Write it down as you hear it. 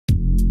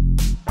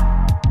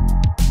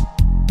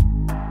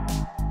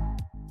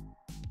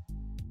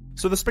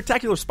So the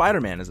Spectacular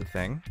Spider-Man is a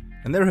thing,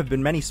 and there have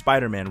been many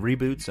Spider-Man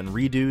reboots and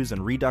redos and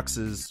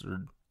reduxes,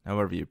 or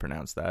however you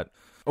pronounce that,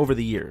 over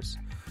the years.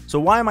 So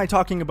why am I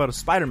talking about a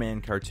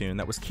Spider-Man cartoon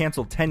that was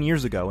cancelled 10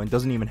 years ago and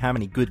doesn't even have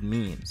any good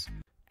memes?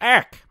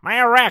 My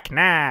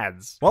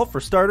arachnids! Well, for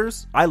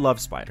starters, I love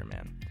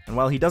Spider-Man. And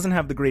while he doesn't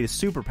have the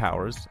greatest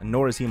superpowers, and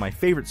nor is he my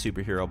favorite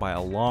superhero by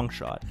a long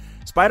shot,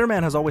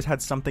 Spider-Man has always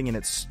had something in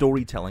its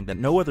storytelling that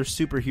no other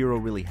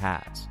superhero really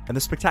has. And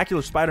the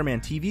Spectacular Spider-Man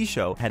TV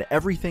show had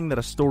everything that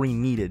a story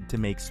needed to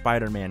make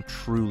Spider-Man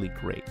truly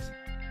great.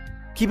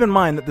 Keep in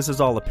mind that this is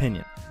all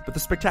opinion, but the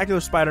Spectacular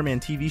Spider-Man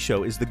TV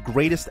show is the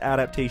greatest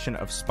adaptation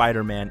of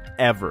Spider-Man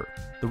ever.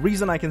 The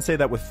reason I can say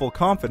that with full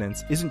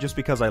confidence isn't just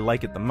because I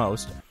like it the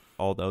most,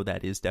 although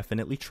that is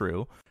definitely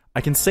true. I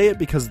can say it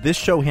because this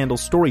show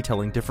handles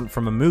storytelling different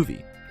from a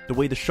movie. The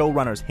way the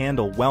showrunners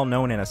handle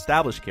well-known and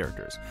established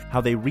characters, how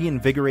they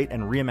reinvigorate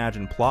and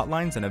reimagine plot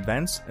lines and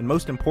events, and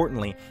most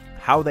importantly,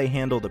 how they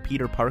handle the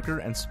Peter Parker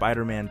and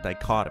Spider-Man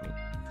dichotomy.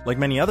 Like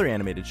many other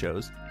animated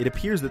shows, it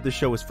appears that this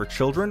show is for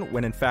children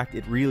when in fact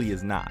it really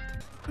is not.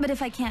 But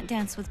if I can't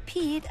dance with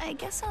Pete, I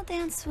guess I'll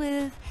dance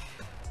with...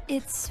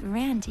 It's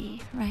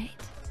Randy, right?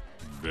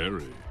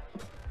 Very.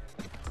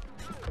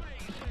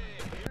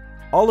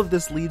 All of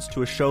this leads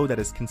to a show that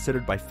is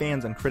considered by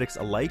fans and critics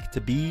alike to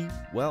be,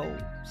 well,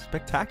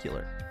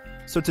 spectacular.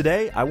 So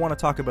today, I want to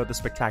talk about the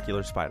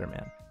Spectacular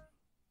Spider-Man.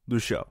 The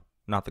show,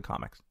 not the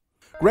comics.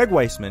 Greg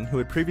Weisman, who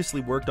had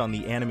previously worked on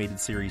the animated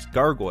series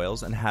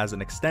Gargoyles and has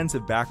an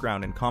extensive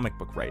background in comic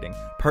book writing,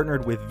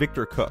 partnered with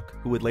Victor Cook,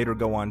 who would later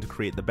go on to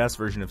create the best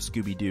version of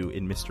Scooby-Doo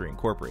in Mystery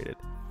Incorporated.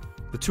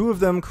 The two of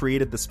them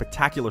created the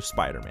Spectacular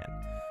Spider-Man,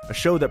 a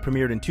show that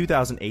premiered in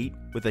 2008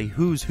 with a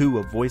who's who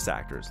of voice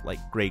actors like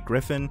Greg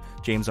Griffin,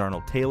 James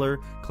Arnold Taylor,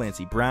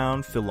 Clancy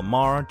Brown, Phil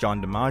Lamar,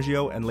 John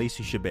DiMaggio, and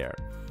Lacey Chabert.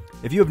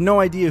 If you have no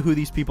idea who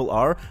these people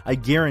are, I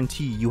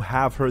guarantee you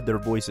have heard their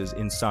voices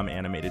in some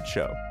animated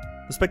show.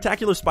 The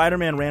Spectacular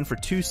Spider-Man ran for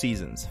 2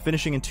 seasons,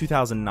 finishing in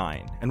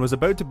 2009, and was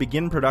about to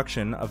begin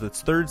production of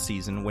its 3rd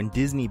season when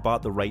Disney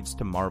bought the rights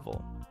to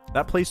Marvel.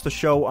 That placed the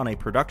show on a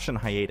production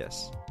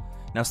hiatus.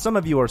 Now some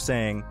of you are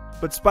saying,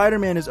 but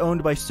Spider-Man is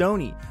owned by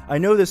Sony. I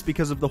know this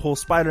because of the whole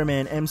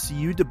Spider-Man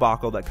MCU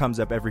debacle that comes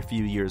up every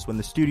few years when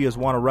the studios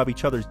want to rub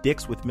each other's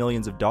dicks with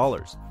millions of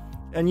dollars.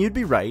 And you'd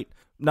be right,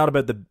 not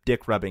about the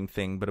dick rubbing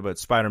thing, but about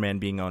Spider-Man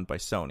being owned by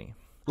Sony.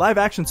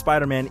 Live-action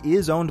Spider-Man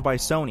is owned by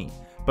Sony,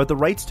 but the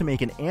rights to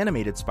make an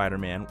animated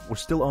Spider-Man were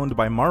still owned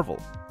by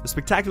Marvel. The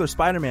Spectacular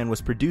Spider-Man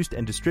was produced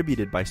and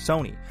distributed by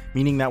Sony,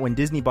 meaning that when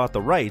Disney bought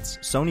the rights,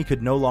 Sony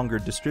could no longer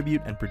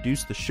distribute and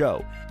produce the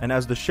show, and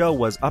as the show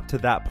was up to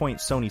that point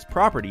Sony's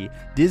property,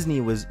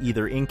 Disney was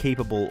either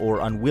incapable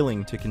or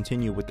unwilling to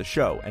continue with the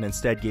show, and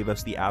instead gave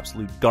us the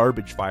absolute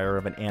garbage fire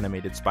of an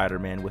animated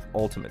Spider-Man with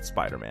Ultimate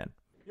Spider-Man.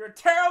 You're a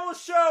terrible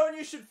show and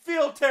you should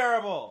feel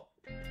terrible!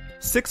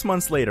 6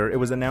 months later, it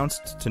was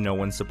announced, to no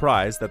one's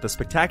surprise, that the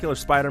Spectacular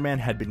Spider-Man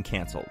had been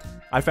cancelled.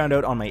 I found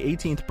out on my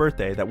 18th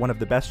birthday that one of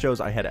the best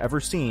shows I had ever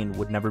seen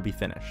would never be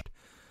finished.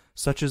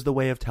 Such is the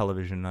way of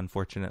television,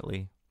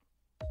 unfortunately.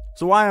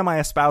 So why am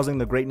I espousing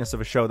the greatness of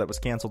a show that was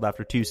cancelled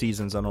after 2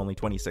 seasons and only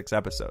 26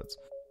 episodes?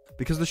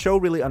 Because the show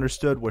really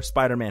understood where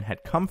Spider-Man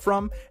had come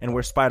from and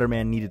where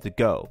Spider-Man needed to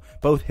go,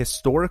 both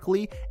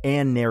historically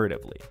and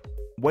narratively.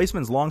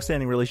 Weisman's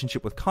long-standing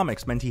relationship with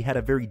comics meant he had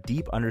a very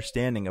deep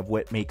understanding of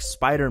what makes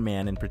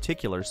Spider-Man in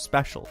particular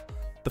special.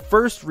 The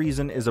first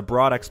reason is a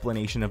broad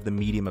explanation of the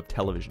medium of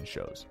television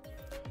shows.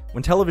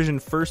 When television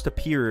first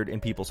appeared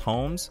in people's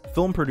homes,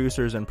 film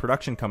producers and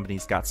production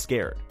companies got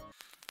scared.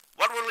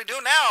 What will we do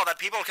now that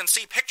people can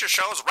see picture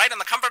shows right in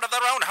the comfort of their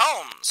own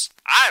homes?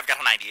 I've got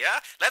an idea.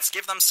 Let's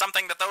give them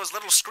something that those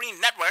little screen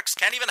networks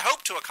can't even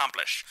hope to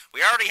accomplish.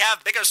 We already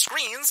have bigger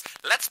screens.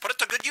 Let's put it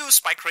to good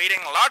use by creating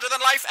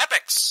larger-than-life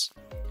epics.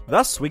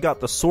 Thus, we got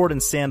the sword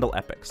and sandal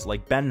epics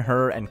like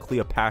Ben-Hur and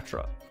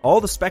Cleopatra. All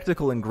the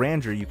spectacle and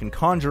grandeur you can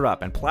conjure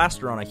up and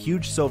plaster on a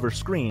huge silver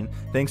screen,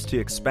 thanks to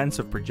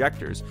expensive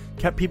projectors,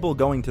 kept people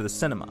going to the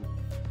cinema.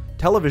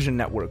 Television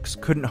networks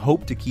couldn't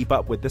hope to keep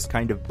up with this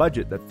kind of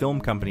budget that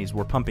film companies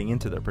were pumping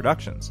into their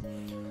productions.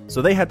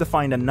 So they had to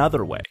find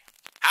another way.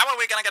 How are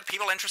we going to get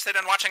people interested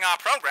in watching our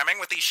programming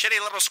with these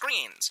shitty little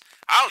screens?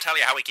 I'll tell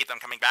you how we keep them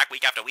coming back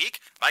week after week,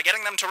 by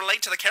getting them to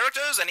relate to the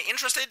characters and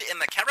interested in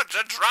the character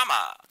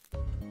drama.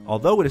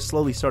 Although it is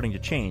slowly starting to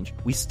change,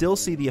 we still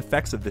see the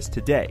effects of this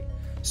today.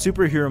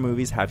 Superhero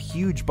movies have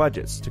huge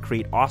budgets to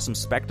create awesome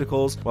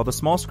spectacles, while the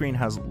small screen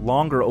has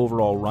longer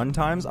overall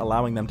runtimes,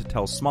 allowing them to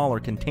tell smaller,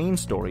 contained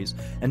stories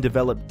and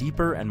develop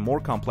deeper and more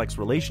complex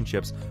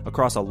relationships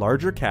across a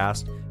larger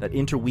cast that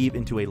interweave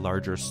into a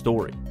larger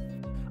story.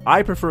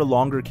 I prefer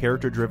longer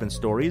character-driven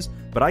stories,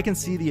 but I can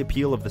see the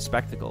appeal of the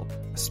spectacle,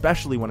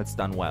 especially when it's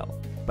done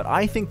well. But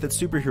I think that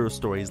superhero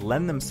stories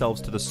lend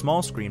themselves to the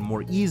small screen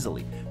more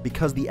easily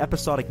because the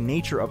episodic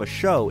nature of a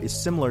show is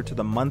similar to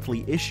the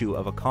monthly issue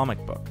of a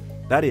comic book.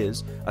 That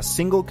is, a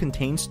single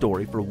contained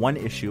story for one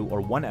issue or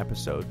one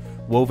episode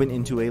woven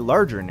into a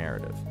larger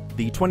narrative.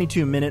 The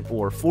 22-minute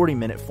or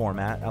 40-minute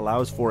format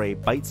allows for a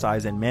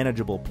bite-sized and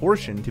manageable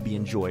portion to be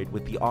enjoyed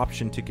with the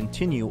option to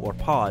continue or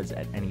pause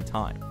at any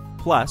time.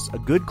 Plus, a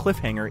good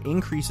cliffhanger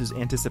increases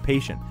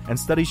anticipation, and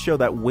studies show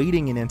that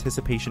waiting in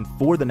anticipation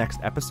for the next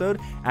episode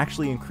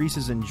actually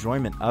increases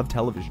enjoyment of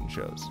television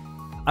shows.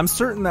 I'm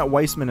certain that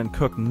Weissman and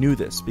Cook knew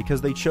this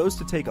because they chose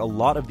to take a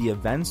lot of the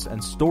events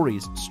and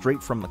stories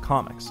straight from the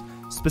comics,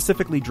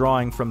 specifically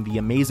drawing from the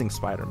Amazing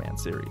Spider-Man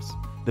series.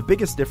 The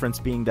biggest difference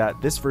being that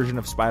this version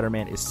of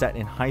Spider-Man is set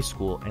in high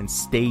school and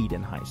stayed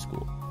in high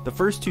school. The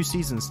first 2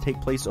 seasons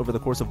take place over the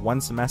course of 1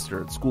 semester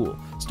at school,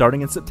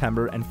 starting in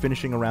September and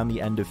finishing around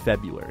the end of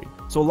February.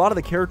 So a lot of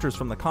the characters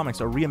from the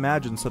comics are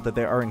reimagined so that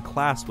they are in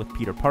class with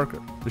Peter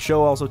Parker. The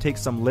show also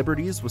takes some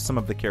liberties with some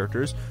of the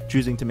characters,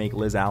 choosing to make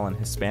Liz Allen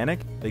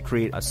Hispanic. They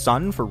create a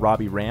son for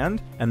Robbie Rand,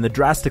 and the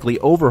drastically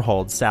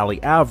overhauled Sally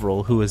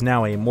Averill, who is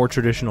now a more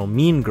traditional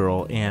mean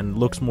girl and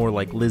looks more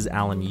like Liz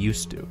Allen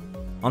used to.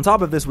 On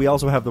top of this, we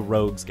also have the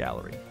Rogues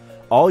Gallery.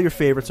 All your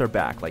favorites are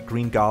back, like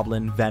Green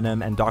Goblin,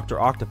 Venom, and Dr.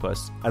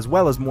 Octopus, as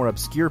well as more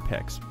obscure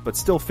picks, but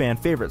still fan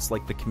favorites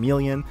like the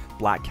Chameleon,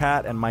 Black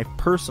Cat, and my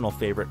personal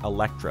favorite,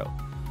 Electro.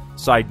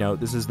 Side note,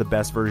 this is the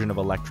best version of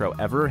Electro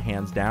ever,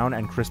 hands down,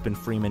 and Crispin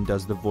Freeman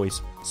does the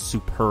voice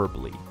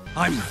superbly.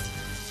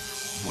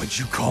 What'd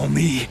you call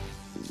me?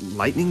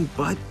 Lightning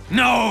Bud?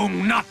 No,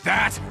 not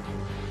that!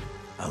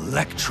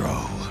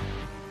 Electro.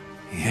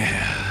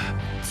 Yeah.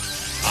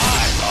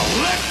 I'm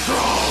Electro!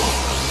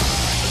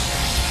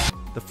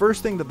 The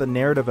first thing that the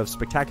narrative of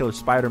Spectacular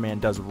Spider-Man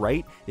does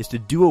right is to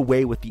do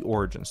away with the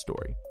origin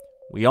story.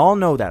 We all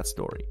know that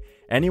story.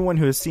 Anyone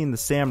who has seen the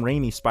Sam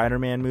Raimi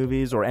Spider-Man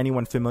movies or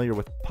anyone familiar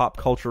with pop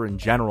culture in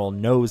general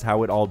knows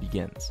how it all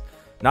begins.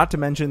 Not to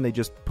mention, they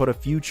just put a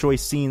few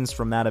choice scenes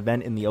from that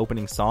event in the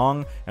opening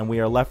song, and we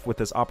are left with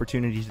this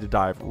opportunity to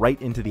dive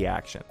right into the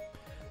action.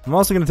 I'm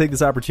also going to take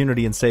this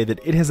opportunity and say that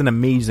it has an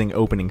amazing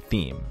opening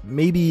theme,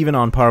 maybe even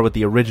on par with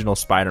the original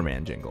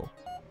Spider-Man jingle.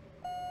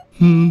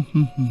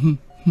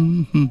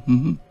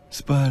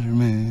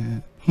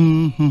 Spider-Man.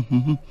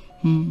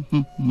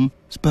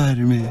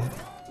 Spider-Man.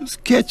 It's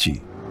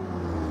catchy.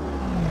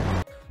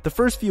 The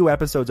first few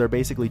episodes are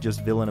basically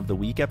just Villain of the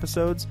Week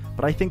episodes,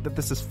 but I think that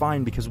this is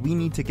fine because we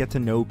need to get to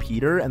know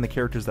Peter and the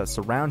characters that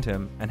surround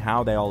him and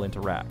how they all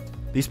interact.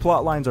 These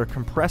plot lines are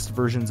compressed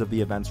versions of the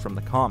events from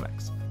the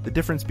comics. The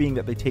difference being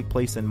that they take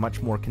place in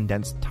much more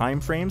condensed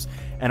time frames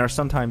and are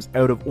sometimes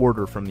out of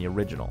order from the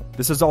original.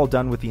 This is all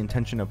done with the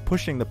intention of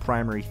pushing the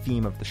primary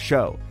theme of the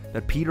show,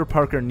 that Peter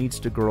Parker needs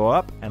to grow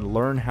up and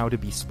learn how to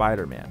be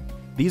Spider-Man.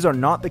 These are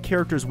not the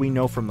characters we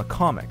know from the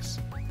comics.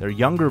 They're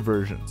younger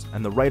versions,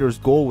 and the writer's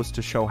goal was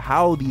to show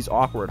how these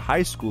awkward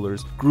high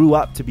schoolers grew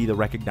up to be the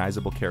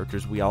recognizable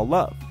characters we all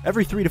love.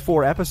 Every 3 to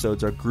 4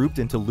 episodes are grouped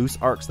into loose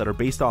arcs that are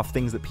based off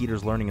things that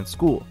Peter's learning in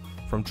school.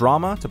 From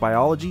drama to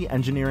biology,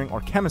 engineering,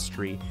 or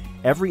chemistry,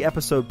 every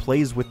episode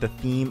plays with the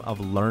theme of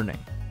learning.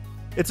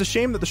 It's a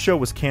shame that the show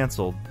was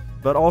cancelled,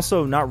 but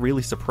also not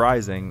really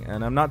surprising,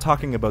 and I'm not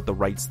talking about the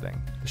rights thing.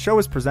 The show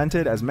is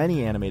presented, as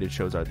many animated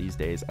shows are these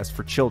days, as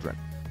for children.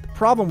 The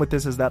problem with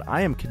this is that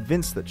I am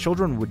convinced that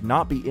children would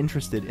not be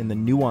interested in the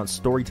nuanced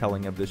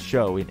storytelling of this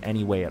show in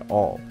any way at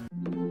all.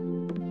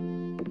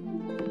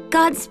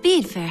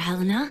 Godspeed, fair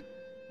Helena.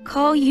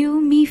 Call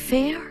you me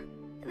fair?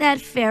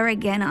 That fair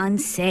again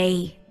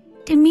unsay.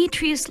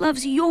 Demetrius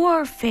loves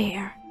your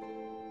fair.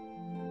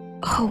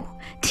 Oh,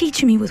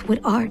 teach me with what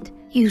art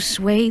you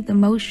sway the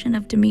motion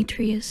of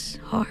Demetrius'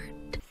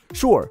 heart.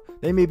 Sure,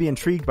 they may be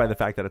intrigued by the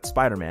fact that it's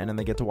Spider-Man and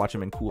they get to watch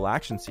him in cool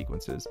action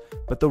sequences,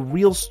 but the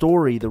real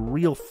story, the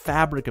real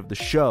fabric of the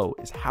show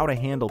is how to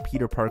handle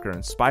Peter Parker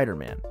and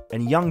Spider-Man,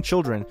 and young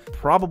children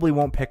probably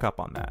won't pick up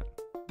on that.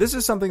 This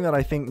is something that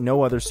I think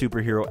no other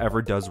superhero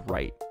ever does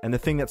right, and the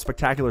thing that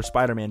Spectacular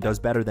Spider-Man does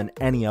better than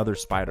any other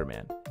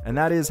Spider-Man, and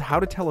that is how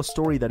to tell a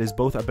story that is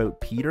both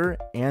about Peter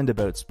and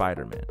about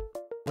Spider-Man.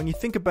 When you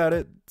think about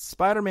it,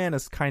 Spider-Man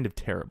is kind of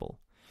terrible.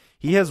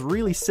 He has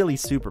really silly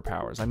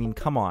superpowers. I mean,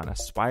 come on, a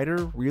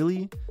spider?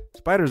 Really?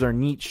 Spiders are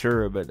neat,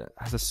 sure, but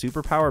as a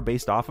superpower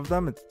based off of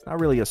them, it's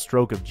not really a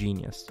stroke of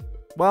genius.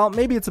 Well,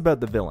 maybe it's about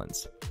the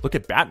villains. Look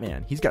at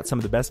Batman. He's got some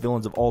of the best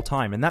villains of all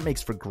time, and that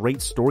makes for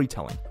great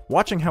storytelling.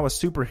 Watching how a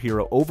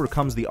superhero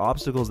overcomes the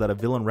obstacles that a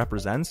villain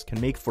represents can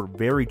make for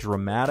very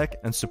dramatic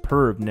and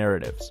superb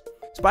narratives.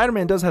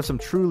 Spider-Man does have some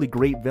truly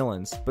great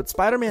villains, but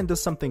Spider-Man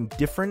does something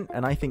different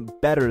and I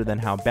think better than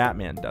how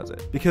Batman does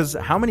it. Because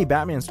how many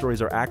Batman stories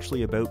are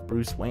actually about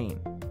Bruce Wayne?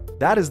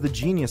 That is the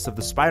genius of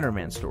the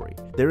Spider-Man story.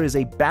 There is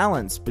a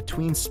balance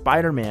between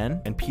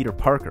Spider-Man and Peter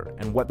Parker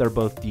and what they're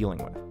both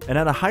dealing with. And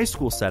at a high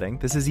school setting,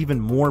 this is even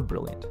more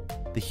brilliant.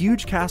 The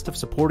huge cast of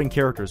supporting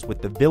characters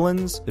with the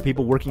villains, the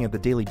people working at the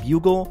Daily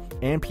Bugle,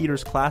 and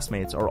Peter's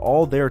classmates are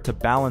all there to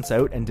balance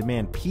out and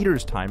demand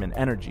Peter's time and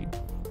energy.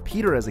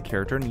 Peter as a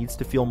character needs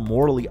to feel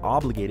morally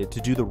obligated to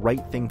do the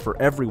right thing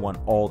for everyone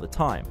all the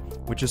time,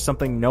 which is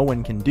something no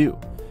one can do.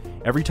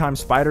 Every time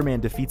Spider-Man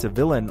defeats a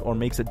villain or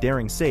makes a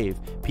daring save,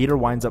 Peter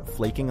winds up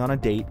flaking on a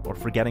date or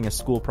forgetting a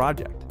school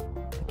project.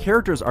 The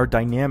Characters are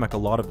dynamic a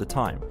lot of the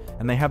time,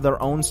 and they have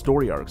their own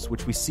story arcs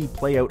which we see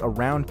play out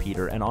around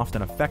Peter and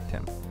often affect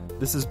him.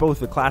 This is both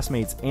the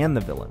classmates and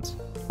the villains.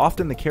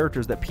 Often the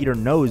characters that Peter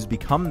knows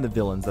become the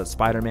villains that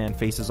Spider-Man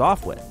faces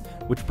off with,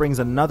 which brings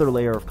another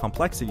layer of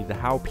complexity to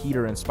how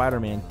Peter and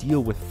Spider-Man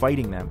deal with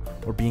fighting them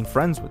or being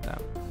friends with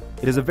them.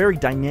 It is a very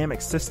dynamic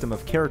system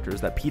of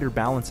characters that Peter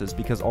balances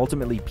because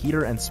ultimately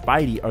Peter and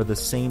Spidey are the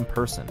same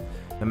person.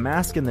 The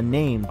mask and the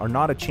name are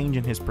not a change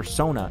in his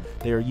persona,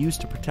 they are used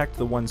to protect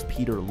the ones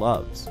Peter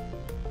loves.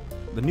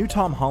 The new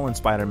Tom Holland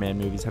Spider-Man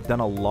movies have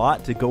done a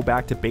lot to go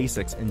back to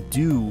basics and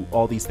do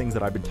all these things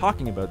that I've been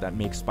talking about that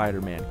make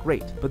Spider-Man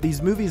great. But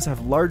these movies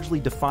have largely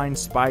defined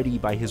Spidey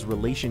by his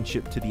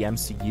relationship to the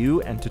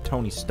MCU and to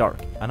Tony Stark,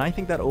 and I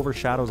think that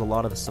overshadows a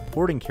lot of the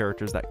supporting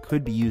characters that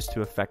could be used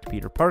to affect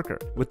Peter Parker.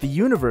 With the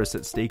universe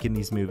at stake in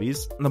these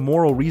movies, the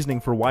moral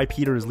reasoning for why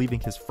Peter is leaving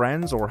his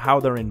friends or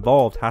how they're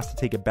involved has to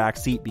take a back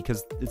seat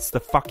because it's the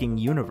fucking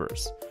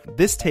universe.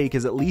 This take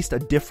is at least a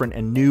different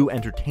and new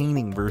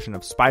entertaining version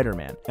of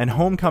Spider-Man,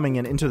 and Homecoming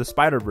and Into the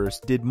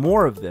Spider-Verse did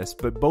more of this,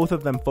 but both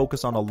of them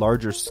focus on a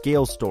larger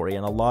scale story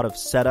and a lot of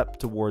setup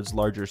towards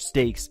larger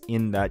stakes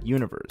in that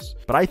universe.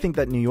 But I think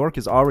that New York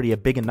is already a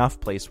big enough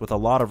place with a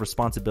lot of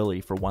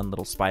responsibility for one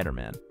little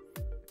Spider-Man.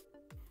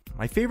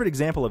 My favorite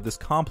example of this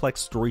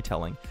complex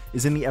storytelling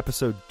is in the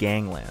episode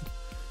Gangland.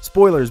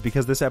 Spoilers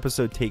because this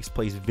episode takes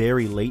place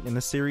very late in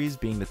the series,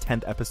 being the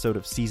 10th episode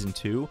of Season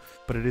 2,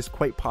 but it is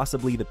quite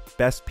possibly the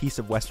best piece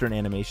of Western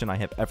animation I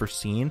have ever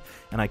seen,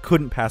 and I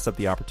couldn't pass up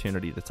the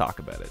opportunity to talk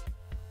about it.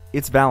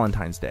 It's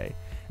Valentine's Day,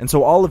 and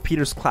so all of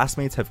Peter's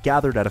classmates have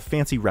gathered at a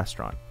fancy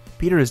restaurant.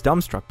 Peter is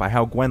dumbstruck by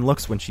how Gwen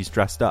looks when she's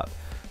dressed up,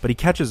 but he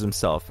catches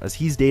himself as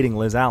he's dating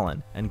Liz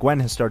Allen, and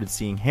Gwen has started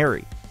seeing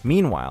Harry.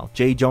 Meanwhile,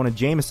 J. Jonah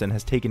Jameson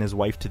has taken his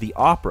wife to the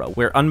opera,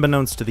 where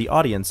unbeknownst to the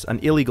audience, an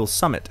illegal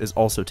summit is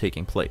also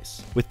taking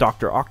place, with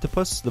Dr.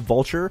 Octopus, the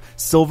Vulture,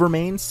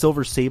 Silvermane,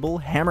 Silver Sable,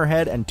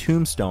 Hammerhead, and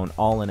Tombstone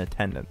all in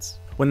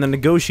attendance. When the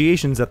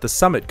negotiations at the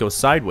summit go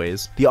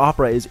sideways, the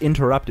opera is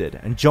interrupted,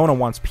 and Jonah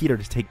wants Peter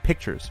to take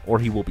pictures, or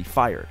he will be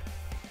fired.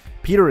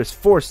 Peter is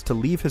forced to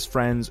leave his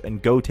friends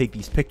and go take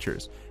these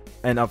pictures,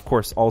 and of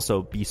course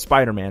also be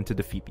Spider-Man to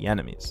defeat the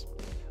enemies.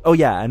 Oh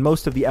yeah, and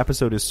most of the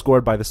episode is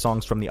scored by the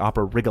songs from the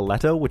opera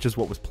Rigoletto, which is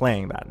what was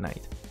playing that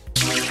night.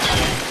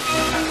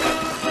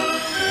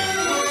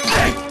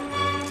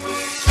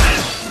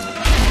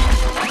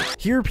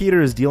 Here Peter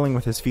is dealing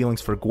with his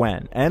feelings for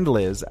Gwen and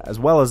Liz, as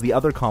well as the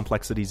other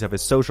complexities of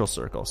his social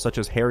circle, such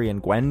as Harry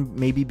and Gwen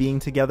maybe being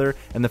together,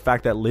 and the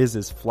fact that Liz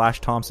is Flash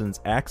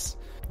Thompson's ex.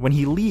 When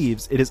he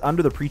leaves, it is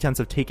under the pretense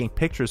of taking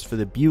pictures for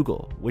the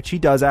Bugle, which he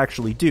does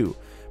actually do,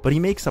 but he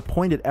makes a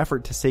pointed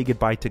effort to say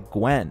goodbye to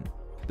Gwen.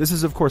 This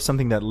is of course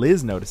something that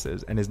Liz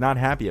notices and is not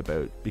happy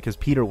about, because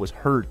Peter was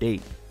her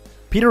date.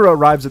 Peter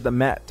arrives at the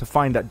Met to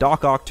find that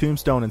Doc Ock,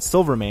 Tombstone, and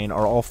Silvermane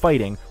are all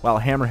fighting, while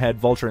Hammerhead,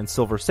 Vulture, and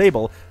Silver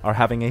Sable are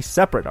having a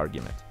separate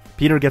argument.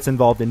 Peter gets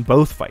involved in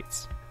both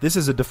fights. This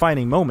is a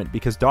defining moment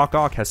because Doc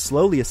Ock has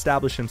slowly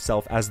established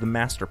himself as the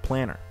master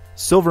planner.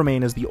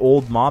 Silvermane is the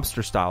old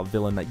mobster-style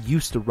villain that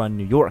used to run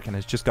New York and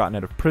has just gotten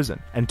out of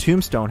prison, and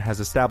Tombstone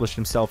has established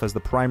himself as the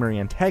primary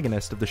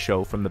antagonist of the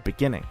show from the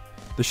beginning.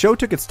 The show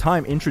took its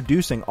time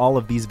introducing all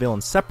of these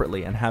villains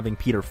separately and having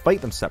Peter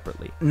fight them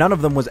separately. None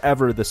of them was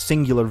ever the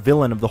singular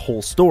villain of the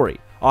whole story,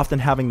 often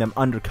having them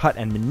undercut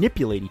and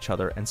manipulate each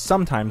other and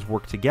sometimes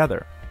work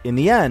together. In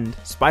the end,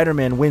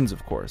 Spider-Man wins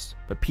of course,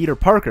 but Peter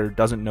Parker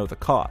doesn't know the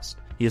cost.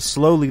 He is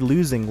slowly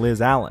losing Liz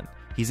Allen.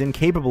 He's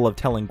incapable of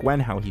telling Gwen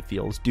how he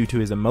feels due to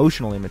his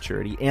emotional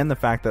immaturity and the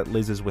fact that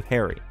Liz is with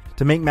Harry.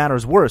 To make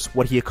matters worse,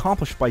 what he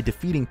accomplished by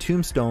defeating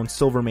Tombstone,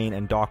 Silvermane,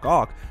 and Doc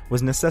Ock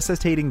was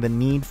necessitating the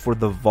need for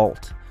the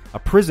Vault, a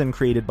prison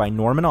created by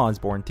Norman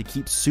Osborn to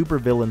keep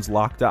supervillains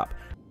locked up.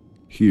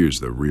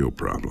 Here's the real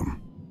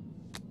problem.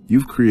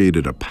 You've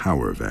created a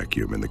power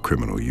vacuum in the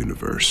criminal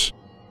universe,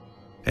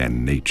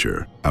 and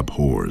nature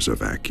abhors a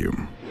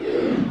vacuum.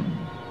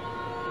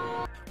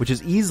 Which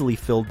is easily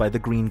filled by the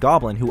Green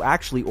Goblin, who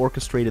actually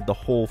orchestrated the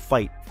whole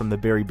fight from the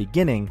very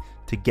beginning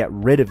to get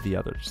rid of the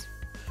others.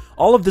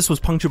 All of this was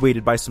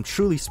punctuated by some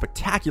truly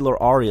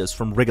spectacular arias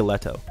from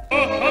Rigoletto.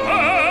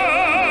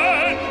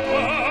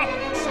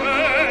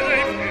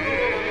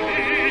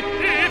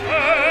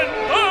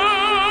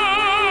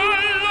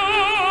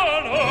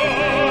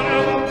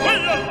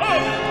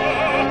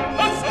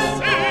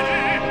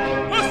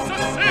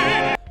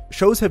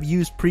 Shows have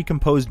used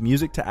pre-composed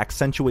music to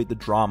accentuate the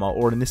drama,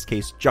 or in this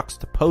case,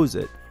 juxtapose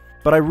it,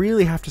 but I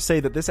really have to say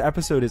that this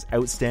episode is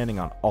outstanding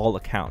on all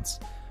accounts,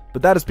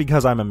 but that is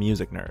because I'm a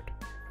music nerd.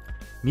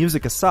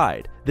 Music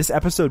aside, this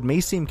episode may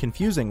seem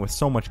confusing with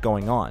so much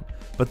going on,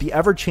 but the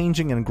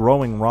ever-changing and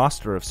growing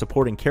roster of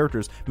supporting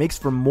characters makes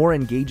for more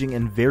engaging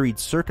and varied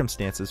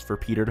circumstances for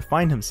Peter to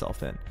find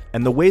himself in,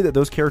 and the way that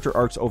those character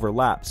arcs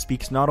overlap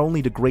speaks not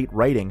only to great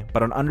writing,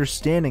 but an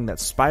understanding that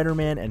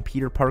Spider-Man and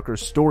Peter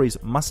Parker's stories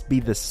must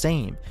be the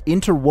same,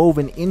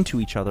 interwoven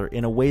into each other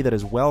in a way that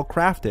is well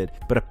crafted,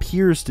 but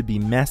appears to be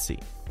messy.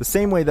 The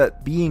same way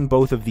that being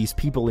both of these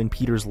people in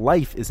Peter's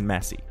life is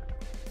messy.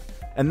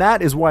 And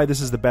that is why this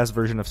is the best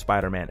version of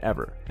Spider-Man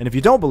ever. And if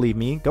you don't believe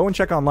me, go and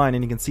check online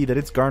and you can see that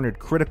it's garnered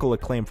critical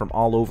acclaim from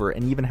all over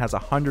and even has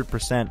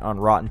 100% on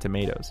Rotten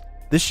Tomatoes.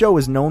 This show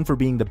is known for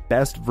being the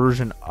best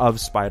version of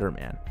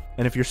Spider-Man.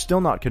 And if you're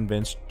still not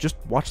convinced, just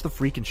watch the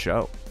freaking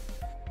show.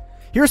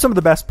 Here are some of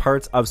the best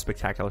parts of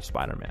Spectacular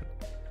Spider-Man.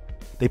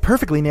 They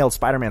perfectly nailed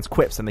Spider-Man's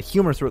quips, and the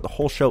humor throughout the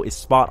whole show is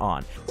spot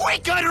on. We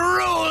could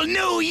rule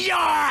New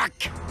York!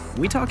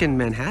 We talking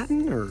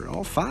Manhattan or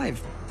all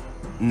 5?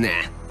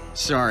 Nah.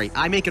 Sorry,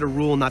 I make it a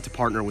rule not to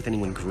partner with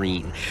anyone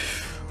green.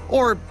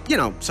 Or,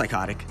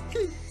 psychotic.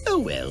 Oh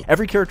well.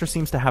 Every character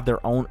seems to have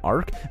their own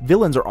arc.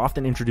 Villains are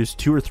often introduced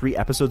 2 or 3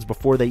 episodes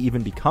before they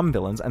even become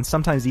villains, and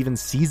sometimes even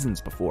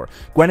seasons before.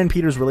 Gwen and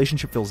Peter's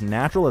relationship feels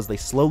natural as they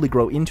slowly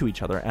grow into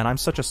each other, and I'm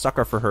such a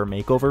sucker for her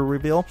makeover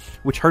reveal,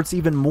 which hurts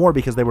even more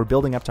because they were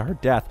building up to her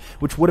death,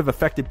 which would have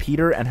affected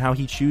Peter and how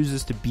he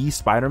chooses to be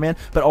Spider-Man,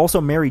 but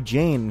also Mary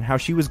Jane and how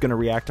she was going to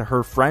react to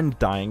her friend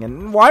dying,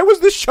 and why was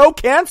this show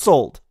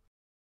cancelled?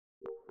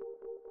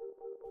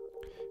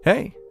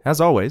 Hey,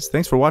 as always,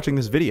 thanks for watching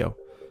this video.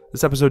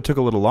 This episode took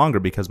a little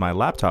longer because my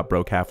laptop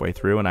broke halfway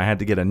through and I had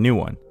to get a new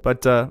one.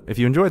 But if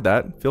you enjoyed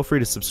that, feel free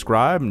to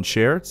subscribe and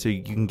share it so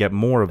you can get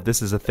more of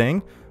This Is a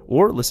Thing,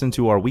 or listen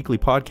to our weekly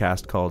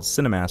podcast called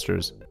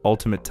Cinemasters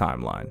Ultimate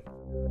Timeline.